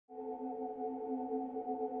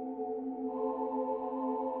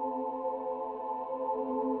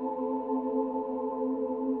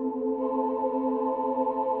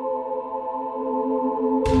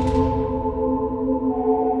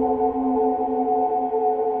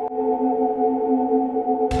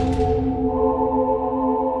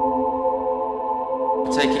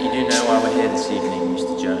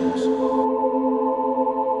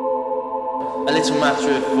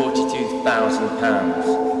pounds.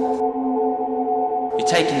 You're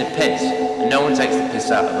taking the piss, and no one takes the piss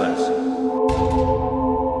out of us.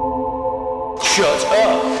 Shut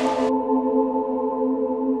up!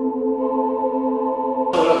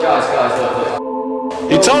 Look, guys,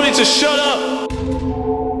 look. You told me to shut up!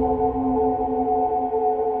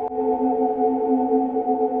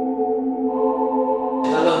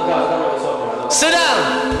 Look, guys, I don't know what you're talking about. Sit down!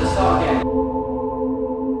 Let's start again.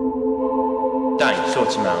 Don't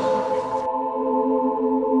sort him out.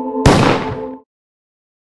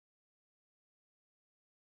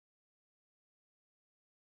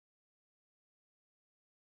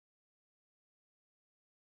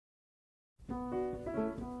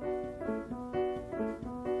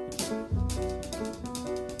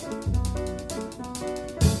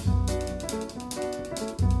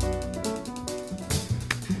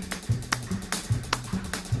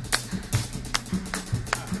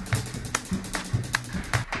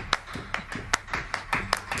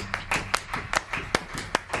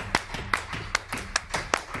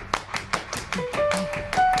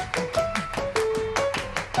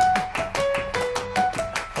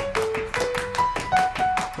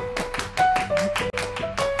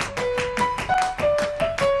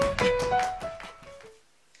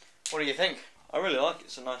 What do you think? I really like it,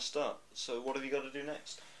 it's a nice start. So what have you got to do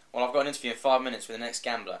next? Well, I've got an interview in 5 minutes with the next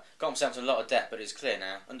gambler. Got himself into a lot of debt, but it's clear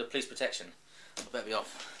now. Under police protection. I better be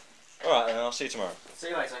off. Alright then, I'll see you tomorrow. See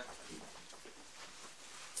you later.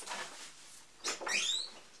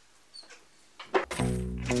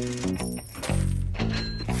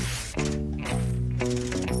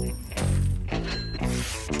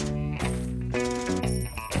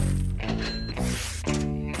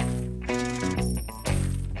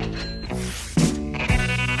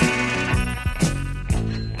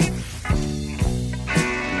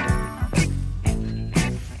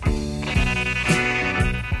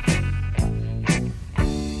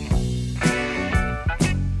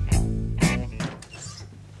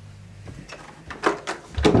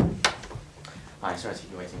 Hi, sorry to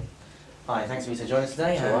keep you waiting. Hi, thanks for you to join us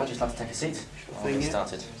today. I'd just like to take a seat. I'll get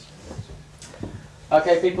started.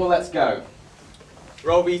 Okay, people, let's go.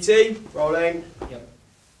 Roll BT. Rolling. Yep.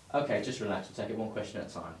 Okay, just relax. We'll take it one question at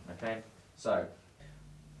a time, okay? So,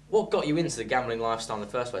 what got you into the gambling lifestyle in the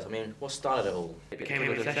first place? I mean, what started it all? It became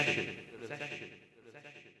an obsession.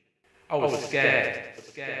 I was scared.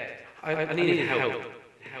 I needed help.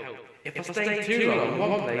 If I stayed too long in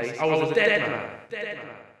one place, I was a dead man.